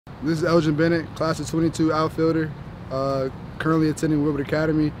This is Elgin Bennett, class of 22 outfielder, currently attending Wilbert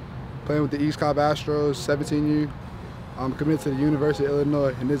Academy, playing with the East Cobb Astros, 17U. I'm committed to the University of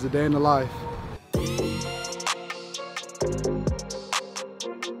Illinois, and this is a day in the life.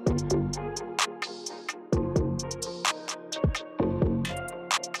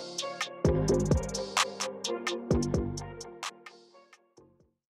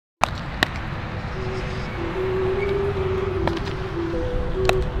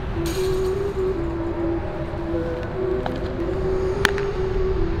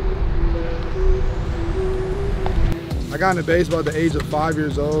 I got into baseball at the age of 5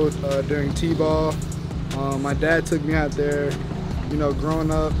 years old during T-ball. My dad took me out there, you know, growing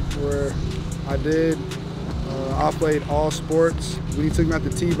up where I did. I played all sports. When he took me out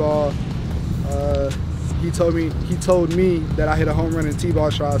to T-ball, he told me that I hit a home run in T-ball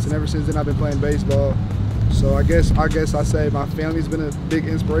shots, and ever since then I've been playing baseball. So I guess I say my family's been a big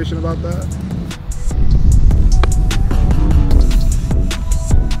inspiration about that.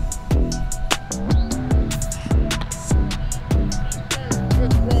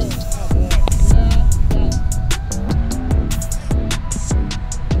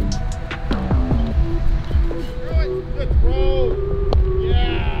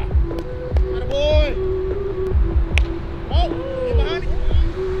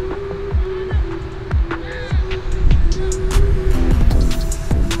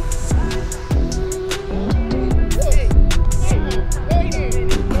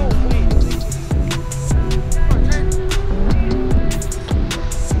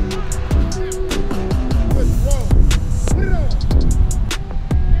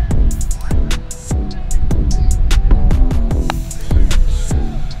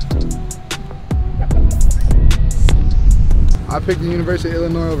 I picked the University of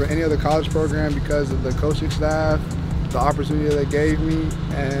Illinois over any other college program because of the coaching staff, the opportunity they gave me,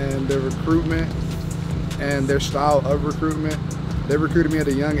 and their recruitment and their style of recruitment. They recruited me at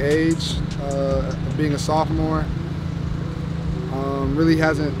a young age, being a sophomore. Really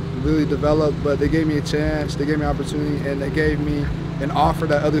hasn't really developed, but they gave me a chance, they gave me an opportunity, and they gave me an offer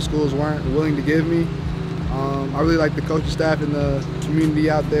that other schools weren't willing to give me. I really like the coaching staff and the community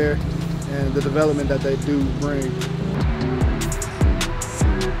out there and the development that they do bring.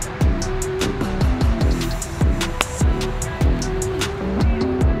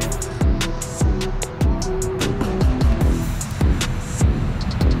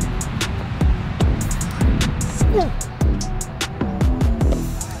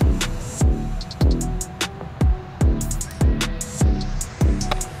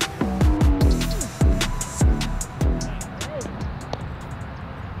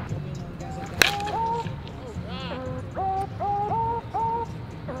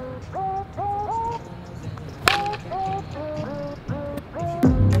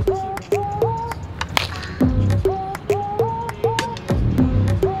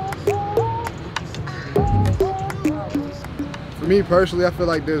 For me personally, I feel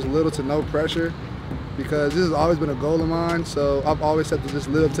like there's little to no pressure because this has always been a goal of mine. So I've always had to just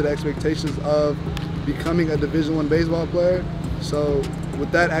live up to the expectations of becoming a Division I baseball player. So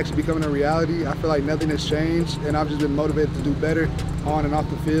with that actually becoming a reality, I feel like nothing has changed, and I've just been motivated to do better on and off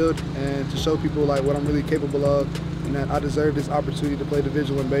the field and to show people like what I'm really capable of and that I deserve this opportunity to play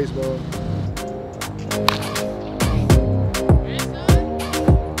Division I baseball.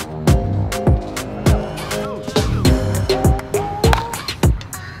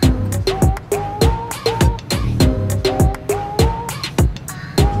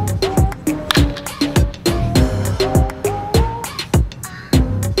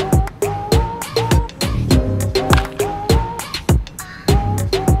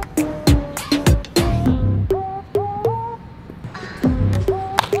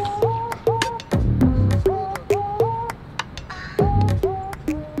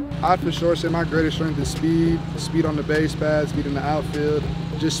 I'd for sure say my greatest strength is speed on the base paths, speed in the outfield,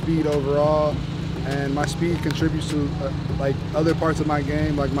 just speed overall. And my speed contributes to like other parts of my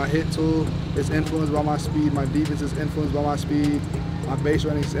game, like my hit tool is influenced by my speed, my defense is influenced by my speed, my base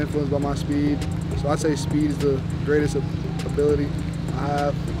running is influenced by my speed. So I'd say speed is the greatest ability I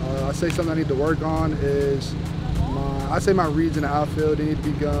have. I'd say something I need to work on is I'd say my reads in the outfield. They need to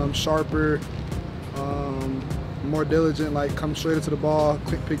become sharper, more diligent, like come straight into the ball,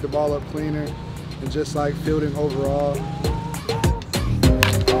 pick the ball up cleaner, and just like fielding overall.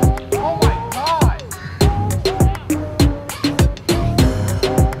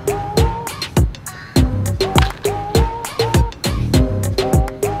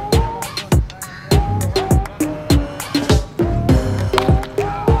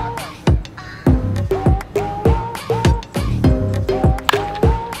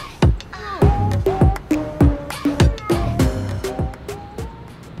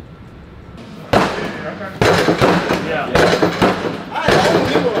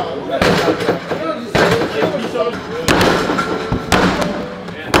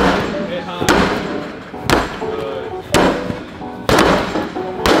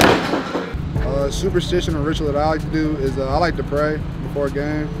 superstition or ritual that I like to do is I like to pray before a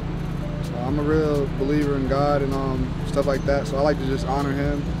game. I'm a real believer in God and stuff like that, so I like to just honor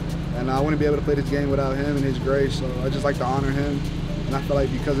him. And I wouldn't be able to play this game without him and his grace, so I just like to honor him. And I feel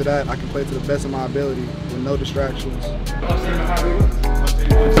like because of that, I can play to the best of my ability with no distractions.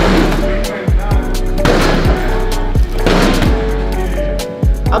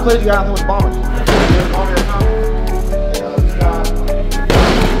 I played you guys with the Bombers.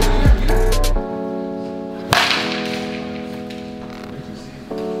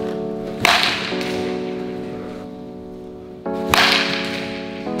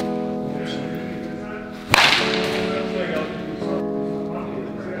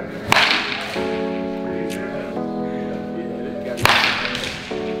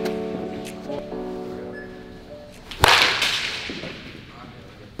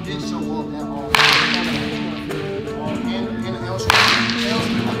 Didn't show up at all. In the L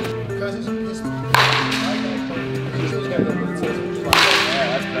because it's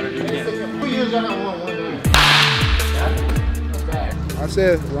I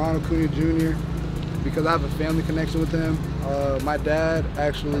said Ronald Acuna Jr. because I have a family connection with him. My dad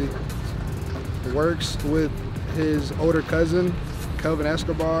actually works with his older cousin, Kelvin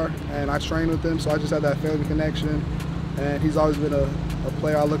Escobar, and I train with him, so I just have that family connection. And he's always been a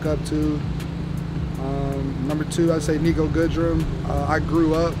player I look up to. Number 2, I'd say Nico Goodrum. I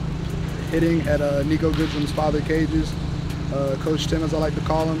grew up hitting at Nico Goodrum's father cages, Coach Tim as I like to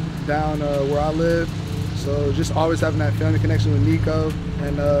call him, down where I live. So just always having that family connection with Nico,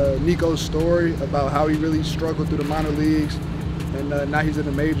 and Nico's story about how he really struggled through the minor leagues, and now he's in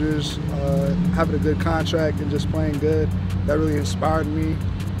the majors, having a good contract and just playing good. That really inspired me.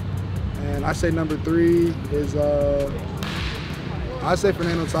 And I say number 3 is I say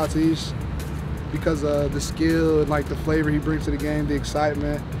Fernando Tatis, because of the skill and like the flavor he brings to the game, the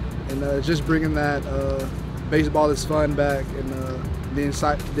excitement, and just bringing that baseball is fun back, and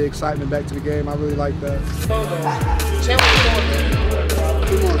the excitement back to the game. I really like that.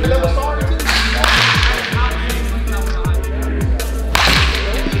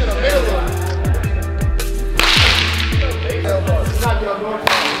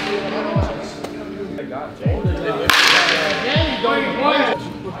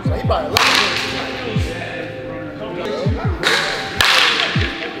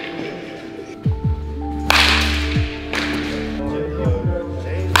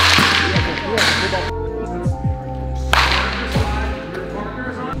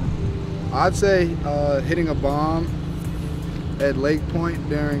 I'd say hitting a bomb at Lake Point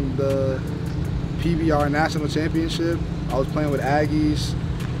during the PBR National Championship. I was playing with Aggies.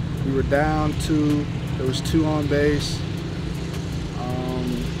 We were down 2. There was 2 on base.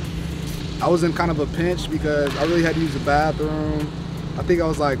 I was in kind of a pinch because I really had to use the bathroom. I think I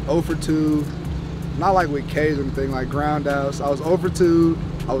was like 0 for 2, not like with K's or anything, like ground outs. I was 0 for 2.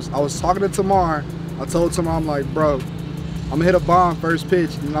 I was talking to Tamar. I told Tamar, I'm like, bro, I'm gonna hit a bomb first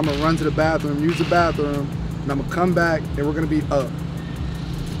pitch, and I'm gonna run to the bathroom, use the bathroom, and I'm gonna come back, and we're gonna be up.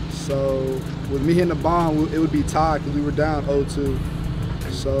 So with me hitting the bomb, it would be tied because we were down 0-2.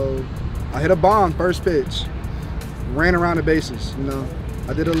 So I hit a bomb first pitch, ran around the bases, you know.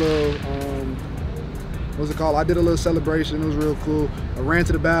 I did a little, what's it called? I did a little celebration. It was real cool. I ran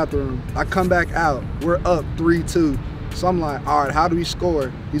to the bathroom. I come back out. We're up 3-2. So I'm like, all right, how do we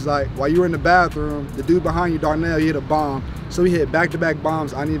score? He's like, while you were in the bathroom, the dude behind you, Darnell, he hit a bomb. So we hit back-to-back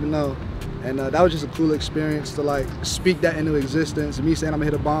bombs. I didn't even know. And that was just a cool experience to like speak that into existence. And me saying I'm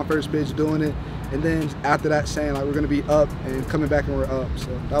gonna hit a bomb first pitch, doing it. And then after that saying like we're gonna be up and coming back and we're up. So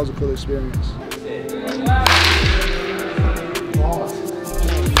that was a cool experience.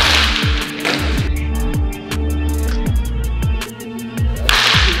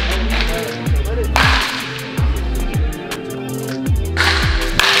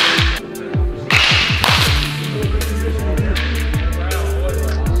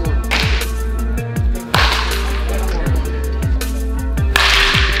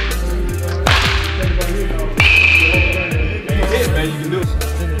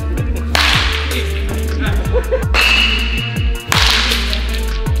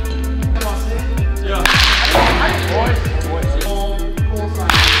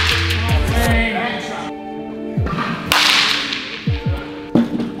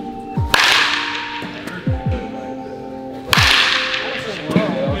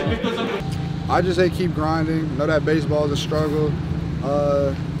 I just say keep grinding. Know that baseball is a struggle.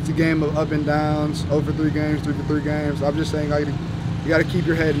 It's a game of up and downs. 0 for 3 games, 3 for 3 games. I'm just saying you got to keep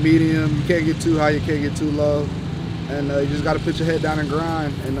your head medium. You can't get too high, you can't get too low. And you just got to put your head down and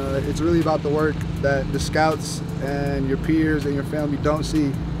grind. And it's really about the work that the scouts and your peers and your family don't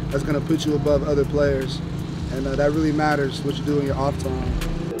see. that's gonna put you above other players. And that really matters, what you do in your off time.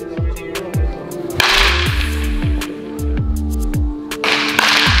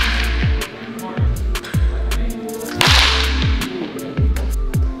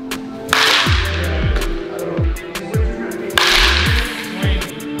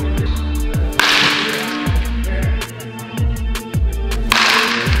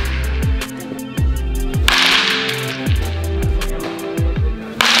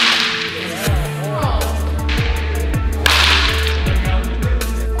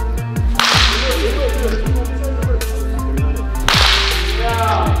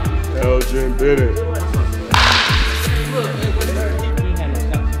 Elgin Bennett.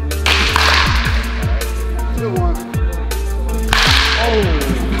 Good one.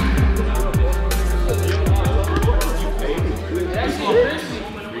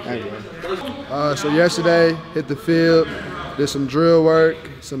 So yesterday, hit the field, did some drill work,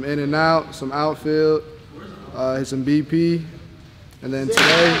 some in and out, some outfield, hit some BP. And then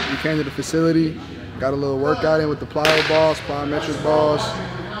today, we came to the facility, got a little workout in with the plyo balls, plyometric balls.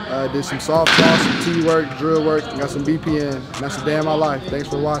 Did some soft balls, some T work, drill work, and got some BP in. And that's the day of my life. Thanks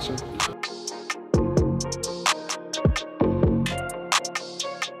for watching.